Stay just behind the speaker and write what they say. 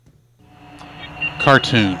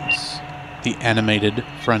Cartoons, the animated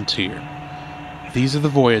frontier. These are the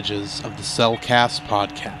voyages of the Cellcast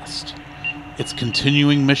podcast. Its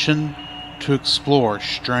continuing mission to explore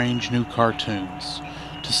strange new cartoons,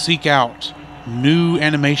 to seek out new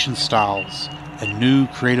animation styles and new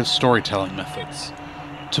creative storytelling methods,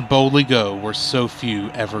 to boldly go where so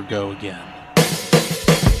few ever go again.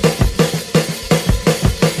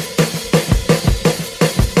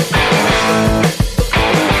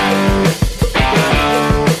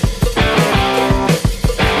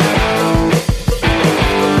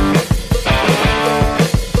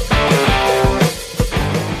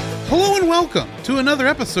 Welcome to another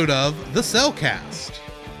episode of the Cellcast.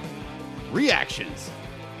 Reactions.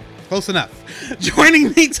 Close enough.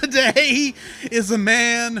 Joining me today is a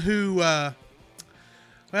man who,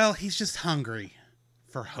 he's just hungry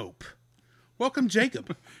for hope. Welcome,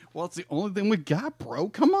 Jacob. Well, it's the only thing we got, bro.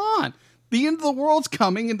 Come on. The end of the world's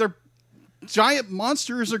coming and their giant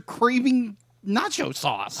monsters are craving nacho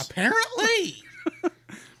sauce. Apparently.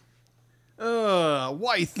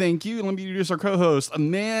 Why, thank you. Let me introduce our co-host, a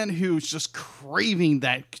man who's just craving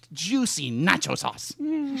that juicy nacho sauce.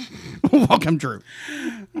 Welcome, Drew.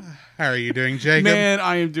 How are you doing, Jacob? Man,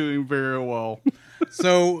 I am doing very well.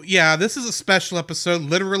 So, yeah, this is a special episode,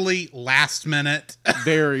 literally last minute.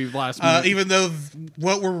 Very last minute. Even though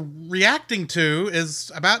what we're reacting to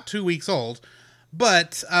is about 2 weeks old.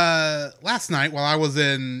 But last night, while I was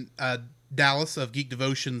in Dallas of Geek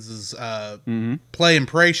Devotions' Play and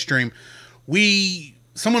Pray stream,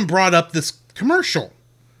 someone brought up this commercial,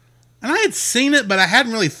 and I had seen it, but I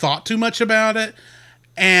hadn't really thought too much about it.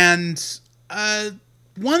 And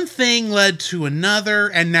one thing led to another,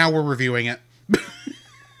 and now we're reviewing it.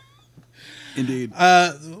 Indeed.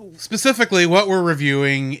 Specifically, what we're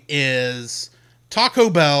reviewing is Taco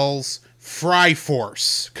Bell's Fry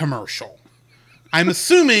Force commercial. I'm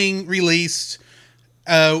assuming released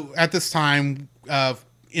at this time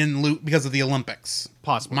because of the Olympics.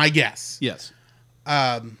 Possibly. My guess. Yes.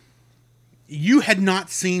 You had not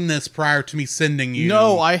seen this prior to me sending you.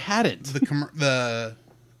 No, I hadn't. The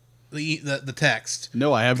text.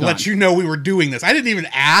 No, I have to not. let you know we were doing this. I didn't even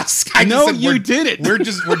ask. I know just said, you did it. We're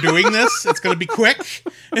doing this. It's going to be quick.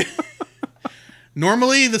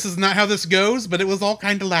 Normally, this is not how this goes, but it was all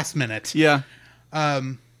kind of last minute. Yeah. I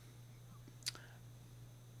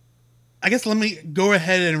guess let me go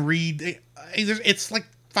ahead and read. It's like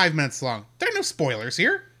 5 minutes long. There are no spoilers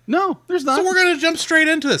here. No, there's not. So we're going to jump straight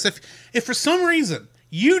into this. If for some reason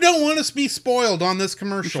you don't want us to be spoiled on this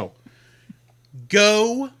commercial,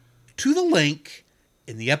 go to the link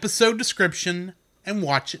in the episode description and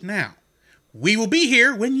watch it now. We will be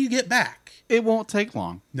here when you get back. It won't take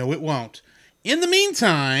long. No, it won't. In the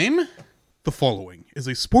meantime, the following is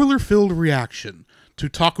a spoiler-filled reaction to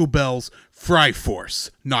Taco Bell's Fry Force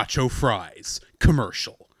Nacho Fries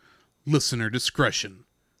commercial. Listener discretion,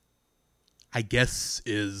 I guess,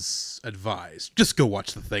 is advised. Just go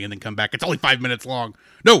watch the thing and then come back. It's only 5 minutes long.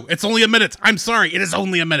 No, it's only a minute. I'm sorry. It is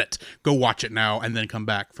only a minute. Go watch it now and then come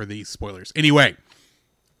back for these spoilers. Anyway.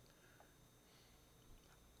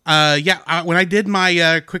 When I did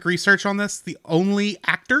my quick research on this, the only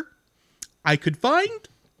actor I could find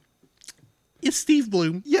is Steve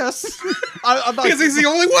Bloom. Yes. Because he's the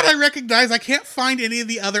only one I recognize. I can't find any of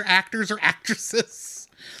the other actors or actresses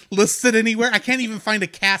listed anywhere. I can't even find a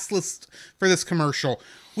cast list for this commercial,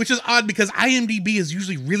 which is odd because IMDb is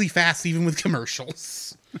usually really fast even with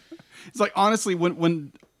commercials. It's like, honestly,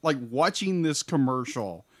 when like watching this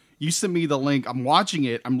commercial, you sent me the link, I'm watching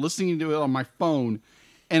it, I'm listening to it on my phone,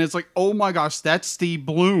 and it's like, oh my gosh, that's Steve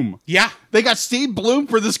Bloom. Yeah. They got Steve Bloom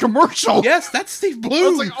for this commercial. Yes, that's Steve Bloom. I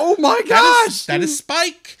was like, oh my gosh. That is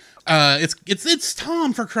Spike. It's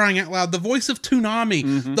Tom, for crying out loud. The voice of Toonami.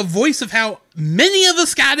 Mm-hmm. The voice of how many of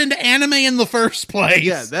us got into anime in the first place.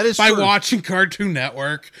 Yeah, that is by true. Watching Cartoon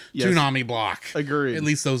Network, yes. Toonami block. Agreed. At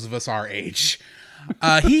least those of us our age.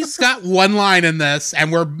 He's got one line in this,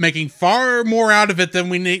 and we're making far more out of it than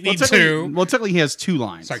we need to. Well, technically he has 2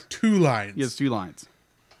 lines. Sorry, 2 lines. He has 2 lines.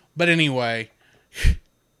 But anyway,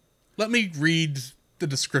 let me read the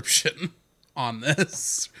description on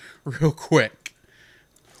this real quick.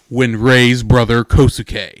 When Rei's brother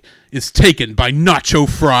Kosuke is taken by nacho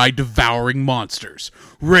fry devouring monsters,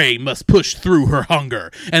 Rei must push through her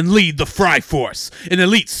hunger and lead the Fry Force, an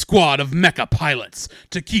elite squad of mecha pilots,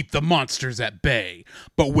 to keep the monsters at bay.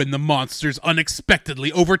 But when the monsters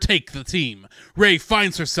unexpectedly overtake the team, Rei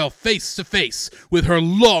finds herself face to face with her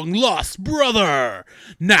long-lost brother.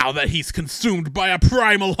 Now that he's consumed by a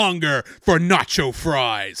primal hunger for nacho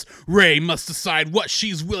fries, Rei must decide what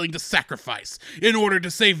she's willing to sacrifice in order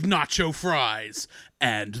to save nacho fries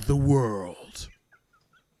and the world.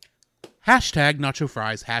 Hashtag nacho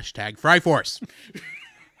fries, hashtag fry force.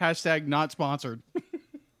 Hashtag not sponsored.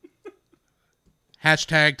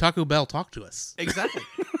 Hashtag Taco Bell, talk to us. Exactly.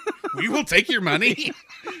 We will take your money.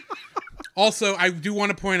 Also, I do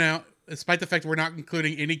want to point out, despite the fact we're not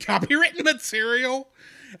including any copyrighted material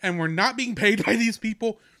and we're not being paid by these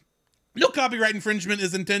people, no copyright infringement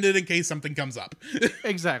is intended in case something comes up.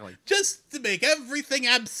 Exactly. Just to make everything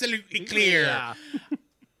absolutely clear. Yeah.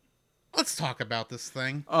 Let's talk about this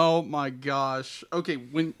thing. Oh my gosh. Okay,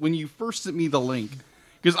 when you first sent me the link,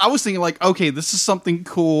 because I was thinking like, okay, this is something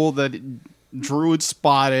cool that Drew had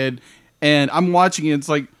spotted, and I'm watching it. It's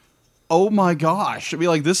like, oh my gosh. I mean,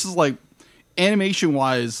 like, this is like animation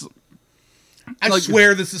wise. I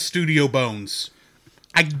swear this is Studio Bones.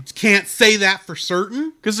 I can't say that for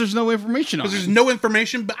certain. Because there's no information on it. Because there's no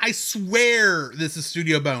information, but I swear this is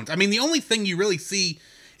Studio Bones. I mean, the only thing you really see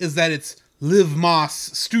is that it's Liv Moss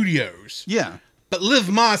Studios. Yeah. But Liv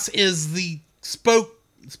Moss is the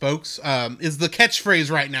is the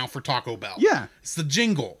catchphrase right now for Taco Bell. Yeah. It's the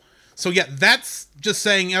jingle. So yeah, that's just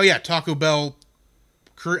saying, oh yeah, Taco Bell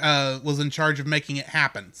was in charge of making it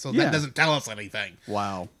happen. So that doesn't tell us anything.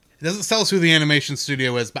 Wow. It doesn't tell us who the animation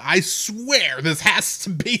studio is, but I swear this has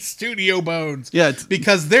to be Studio Bones. Yeah.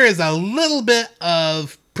 Because there is a little bit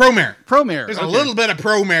of Promare. There's a little bit of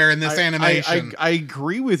Promare in this animation. I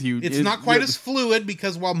agree with you. It's not quite as fluid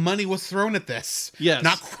because while money was thrown at this. Yes.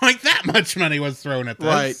 Not quite that much money was thrown at this.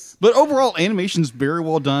 Right. But overall, animation's very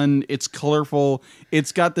well done. It's colorful.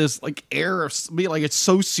 It's got this like air of like it's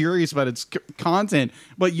so serious about its content,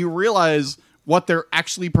 but you realize what they're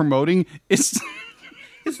actually promoting is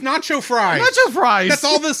it's nacho fries. Nacho fries. That's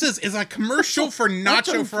all this is a commercial for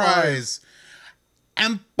nacho fries.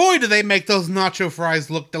 And boy, do they make those nacho fries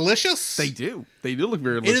look delicious. They do. They do look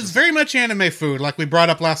very delicious. It is very much anime food, like we brought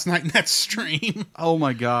up last night in that stream. Oh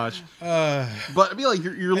my gosh. But I mean, like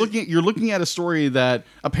you're looking at a story that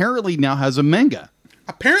apparently now has a manga.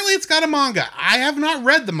 Apparently it's got a manga. I have not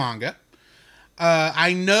read the manga.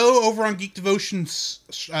 I know over on Geek Devotion's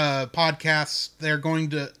podcast, they're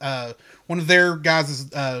going to one of their guys is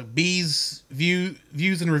B's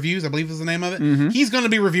Views and Reviews, I believe is the name of it. Mm-hmm. He's going to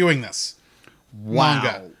be reviewing this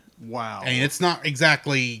manga. Wow. And it's not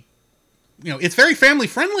exactly, it's very family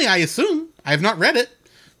friendly, I assume. I have not read it.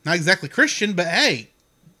 Not exactly Christian, but hey,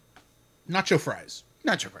 nacho fries.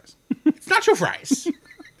 Nacho fries. It's nacho fries.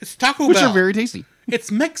 It's Taco Bell. Which are very tasty. It's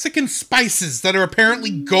Mexican spices that are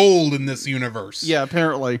apparently gold in this universe. Yeah,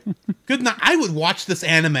 apparently. Good night. I would watch this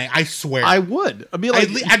anime. I swear. I would. I mean, like,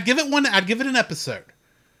 I'd give it one. I'd give it an episode.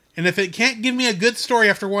 And if it can't give me a good story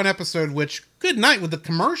after one episode, which good night with the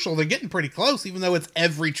commercial, they're getting pretty close. Even though it's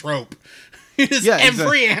every trope, it is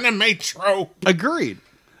every anime trope. Agreed.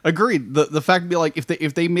 The fact would be like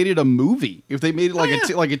if they made it a movie, if they made it like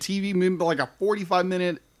a TV movie, like a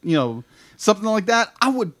 45-minute, something like that, I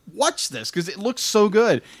would watch this because it looks so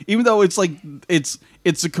good. Even though it's like it's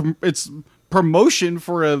promotion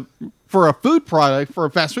for a food product, for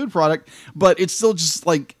a fast food product, but it's still just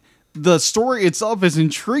like the story itself is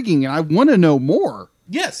intriguing, and I want to know more.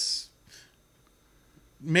 Yes.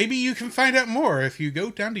 Maybe you can find out more if you go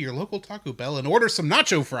down to your local Taco Bell and order some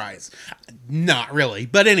nacho fries. Not really,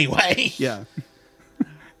 but anyway. Yeah.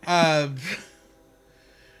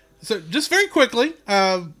 So just very quickly,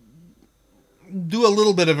 do a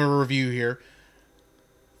little bit of a review here.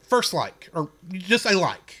 First like, or just a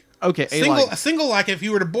like. Okay, a single like. If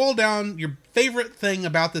you were to boil down your favorite thing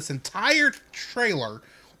about this entire trailer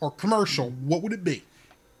or commercial, what would it be?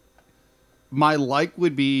 My like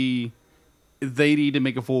would be they need to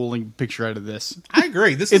make a full length picture out of this. I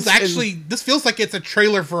agree. This feels like it's a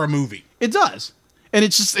trailer for a movie. It does. And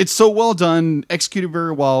it's so well done, executed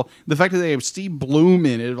very well. The fact that they have Steve Bloom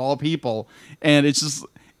in it, of all people, and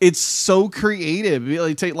it's so creative.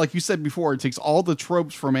 Like you said before, it takes all the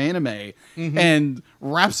tropes from anime and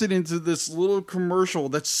wraps it into this little commercial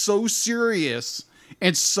that's so serious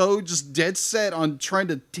and so just dead set on trying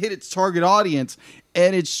to hit its target audience.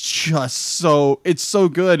 And it's just so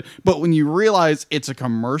good. But when you realize it's a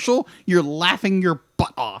commercial, you're laughing your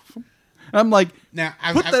butt off. And I'm like, now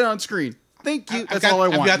put that on screen. Thank you. That's all I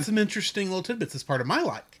want. I've got some interesting little tidbits as part of my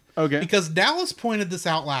like. Okay. Because Dallas pointed this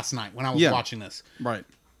out last night when I was watching this. Right.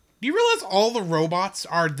 Do you realize all the robots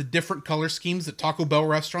are the different color schemes that Taco Bell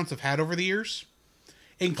restaurants have had over the years?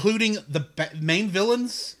 Including the main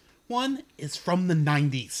villain's one is from the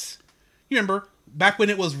 90s. You remember, back when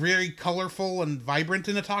it was very colorful and vibrant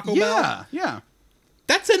in a Taco Bell? Yeah.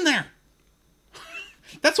 That's in there.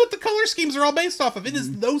 That's what the color schemes are all based off of. It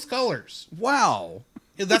is those colors. Wow.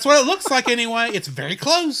 That's what it looks like anyway. It's very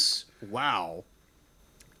close. Wow.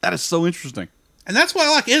 That is so interesting. And that's what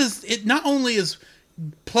I like. It not only is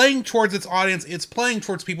playing towards its audience. It's playing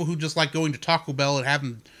towards people who just like going to Taco Bell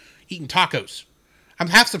and eating tacos. I'm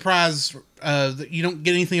half surprised that you don't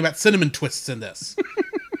get anything about cinnamon twists in this. Do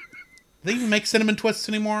they even make cinnamon twists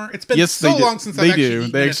anymore? It's been so long since I've actually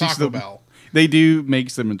eaten a Taco Bell. They do make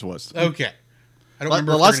cinnamon twists. Okay. I don't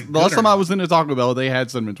remember. The last time I was in a Taco Bell, they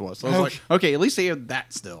had cinnamon twists. I was like, okay, at least they have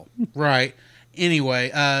that still. Right.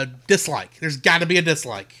 Anyway, dislike. There's got to be a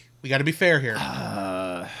dislike. We got to be fair here.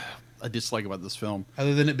 A dislike about this film,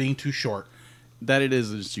 other than it being too short. That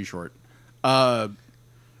it's too short.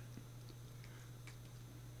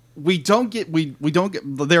 We don't get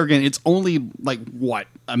there again. It's only like what,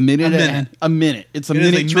 a minute. A minute. It's a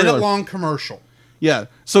minute. It's a minute long commercial. Yeah.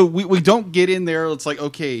 So we don't get in there. It's like,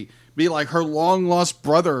 okay, be like her long lost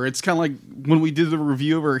brother. It's kind of like when we did the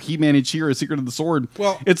review of her He-Man and She-Ra, Secret of the Sword.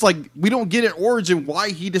 Well, it's like we don't get an origin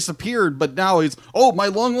why he disappeared, but now it's, oh, my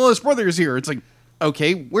long lost brother is here. It's like,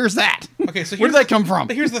 okay, where's that? Okay, so where did that come from?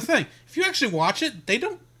 But here's the thing: if you actually watch it, they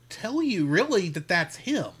don't tell you really that that's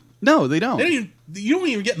him. No, they don't. You don't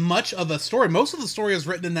even get much of a story. Most of the story is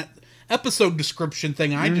written in that episode description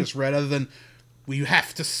thing I just read, other than we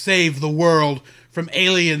have to save the world from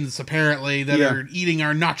aliens, apparently, that are eating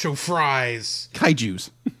our nacho fries. Kaijus.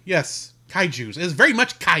 Yes, kaijus. It's very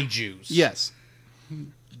much kaijus. Yes.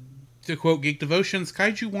 To quote Geek Devotions,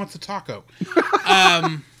 kaiju wants a taco.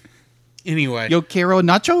 Anyway. Yo quiero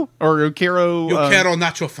nacho? Or yo quiero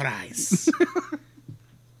nacho fries.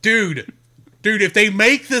 Dude, if they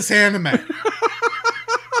make this anime,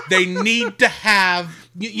 they need to have,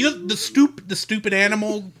 you know, the stupid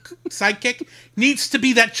animal sidekick needs to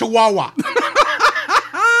be that chihuahua.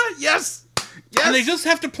 Yes. And they just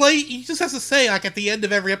have to play, he just has to say, like at the end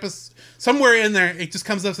of every episode, somewhere in there, it just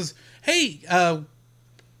comes up and says, hey,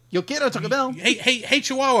 yo quiero Taco Bell. Hey,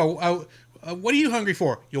 chihuahua, what are you hungry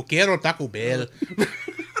for? Yo quiero Taco Bell.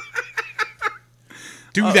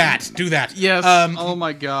 Do that. Yes. Oh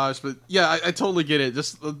my gosh. But yeah, I totally get it.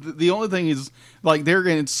 Just the only thing is, like, there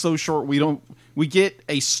again, it's so short. We get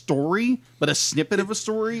a story, but a snippet of a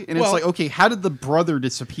story, and it's like, okay, how did the brother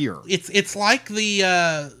disappear? It's like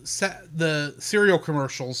the cereal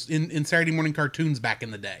commercials in Saturday morning cartoons back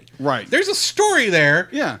in the day. Right. There's a story there.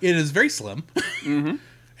 Yeah. It is very slim. Mm-hmm.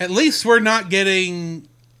 At least we're not getting.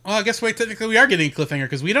 Well, I guess technically we are getting a cliffhanger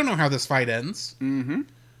because we don't know how this fight ends. Mm-hmm.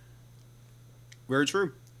 Very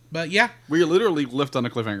true. But yeah. We literally left on a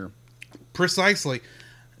cliffhanger. Precisely.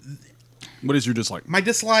 What is your dislike? My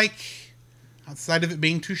dislike, outside of it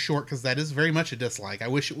being too short, because that is very much a dislike. I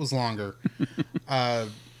wish it was longer. I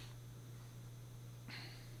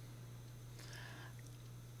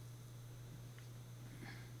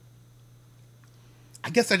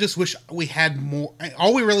guess I just wish we had more.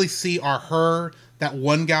 All we really see are her, that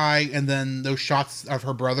one guy, and then those shots of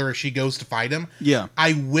her brother as she goes to fight him. Yeah.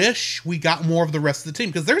 I wish we got more of the rest of the team,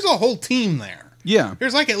 because there's a whole team there. Yeah.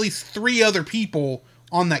 There's like at least 3 other people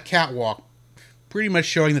on that catwalk, pretty much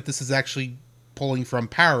showing that this is actually pulling from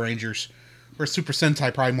Power Rangers, or Super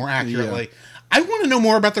Sentai probably more accurately. Yeah. I want to know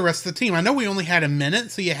more about the rest of the team. I know we only had a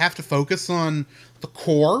minute, so you have to focus on the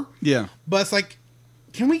core. Yeah. But it's like,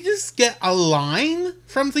 can we just get a line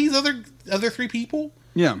from these other 3 people?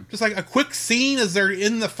 Yeah. Just like a quick scene as they're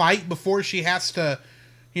in the fight before she has to,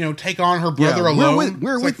 take on her brother alone.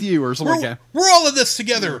 We're with you, or something like that. We're all in this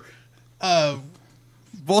together.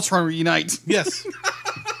 Voltron reunite. Yes.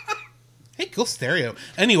 Hey, cool stereo.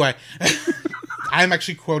 Anyway, I'm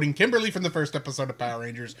actually quoting Kimberly from the first episode of Power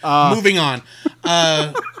Rangers. Moving on.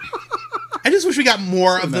 I just wish we got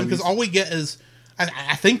more of them, because all we get is,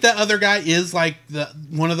 I think that other guy is like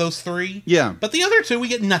one of those 3. Yeah. But the other 2, we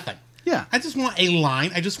get nothing. Yeah. I just want a line.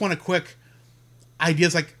 I just want a quick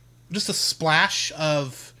ideas, like just a splash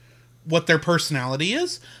of what their personality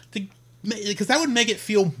is, because that would make it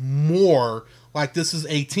feel more like this is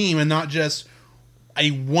a team and not just a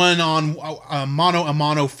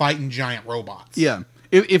mono fighting giant robots. Yeah.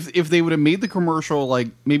 If they would have made the commercial like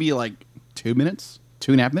maybe like 2 minutes,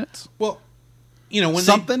 2.5 minutes. Well, when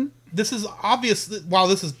something. This is obvious. While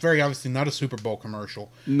this is very obviously not a Super Bowl commercial.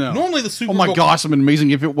 No. Normally the Super Bowl. Oh my gosh, it'd been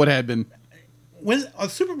amazing if it would have been. When a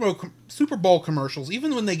Super Bowl commercials,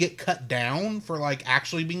 even when they get cut down for like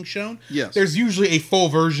actually being shown, yes, there's usually a full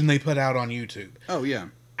version they put out on YouTube. Oh yeah.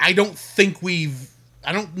 I don't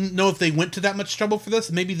know if they went to that much trouble for this.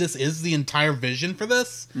 Maybe this is the entire vision for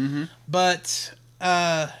this. Mm-hmm. But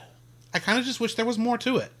I kind of just wish there was more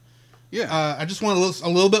to it. Yeah. I just want a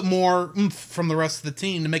little bit more oomph from the rest of the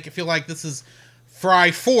team to make it feel like this is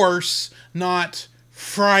Fry Force, not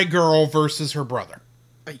Fry Girl versus her brother.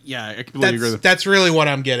 Yeah, I completely agree with that. That's really what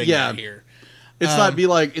I'm getting at here. It's not be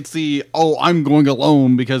like it's the I'm going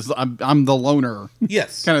alone because I'm the loner.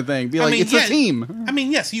 Yes, kind of thing. Be like it's a team. I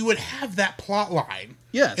mean, yes, you would have that plot line.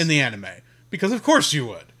 Yes. In the anime, because of course you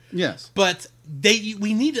would. Yes, but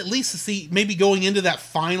we need at least to see maybe going into that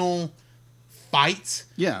final fight.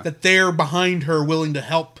 Yeah, that they're behind her, willing to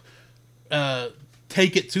help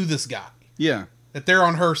take it to this guy. Yeah, that they're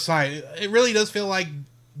on her side. It really does feel like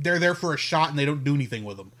they're there for a shot and they don't do anything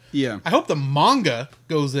with them. Yeah. I hope the manga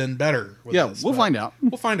goes in better with this. We'll find out.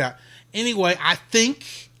 We'll find out. Anyway, I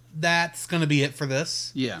think that's going to be it for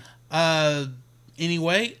this. Yeah.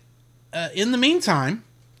 Anyway, in the meantime,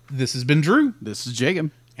 this has been Drew. This is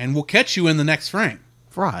Jacob. And we'll catch you in the next frame.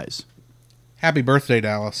 Fries. Happy birthday,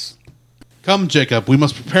 Dallas. Come, Jacob. We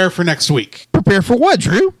must prepare for next week. Prepare for what,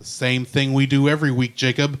 Drew? Same thing we do every week,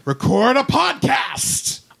 Jacob. Record a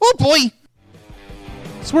podcast. Oh, boy.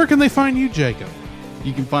 So where can they find you, Jacob?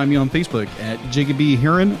 You can find me on Facebook at Jacob B.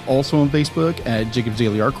 Heron, also on Facebook at Jacob's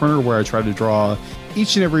Daily Art Corner, where I try to draw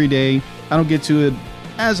each and every day. I don't get to it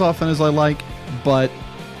as often as I like, but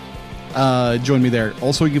join me there.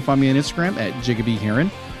 Also, you can find me on Instagram at Jacob B. Heron,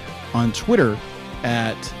 on Twitter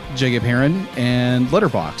at Jacob Heron, and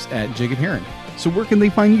Letterboxd at Jacob Heron. So where can they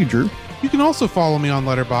find you, Drew? You can also follow me on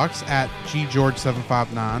Letterboxd at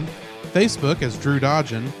GGeorge759, Facebook as Drew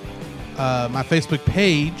Dodgen, my Facebook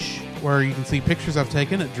page, where you can see pictures I've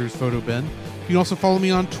taken at Drew's Photo Bin. You can also follow me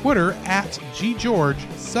on Twitter at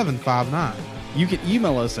GGeorge759. You can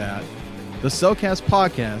email us at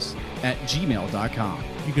thecellcastpodcast@gmail.com.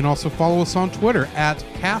 You can also follow us on Twitter at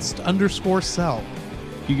cast_cell.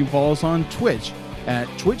 You can follow us on Twitch at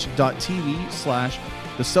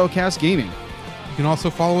twitch.tv/thecellcastgaming. You can also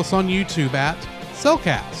follow us on YouTube at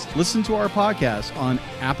Cellcast. Listen to our podcast on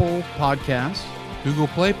Apple Podcasts, Google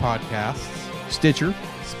Play Podcasts, Stitcher,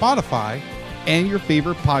 Spotify, and your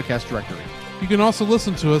favorite podcast directory. You can also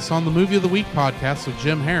listen to us on the Movie of the Week podcast with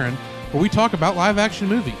Jim Heron, where we talk about live-action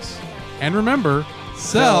movies. And remember,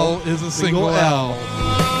 Cell is a single L.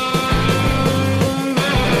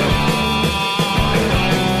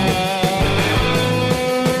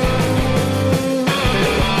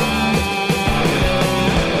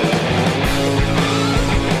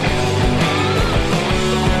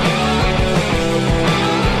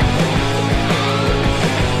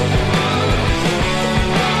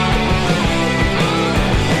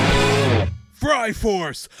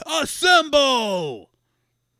 Force, assemble!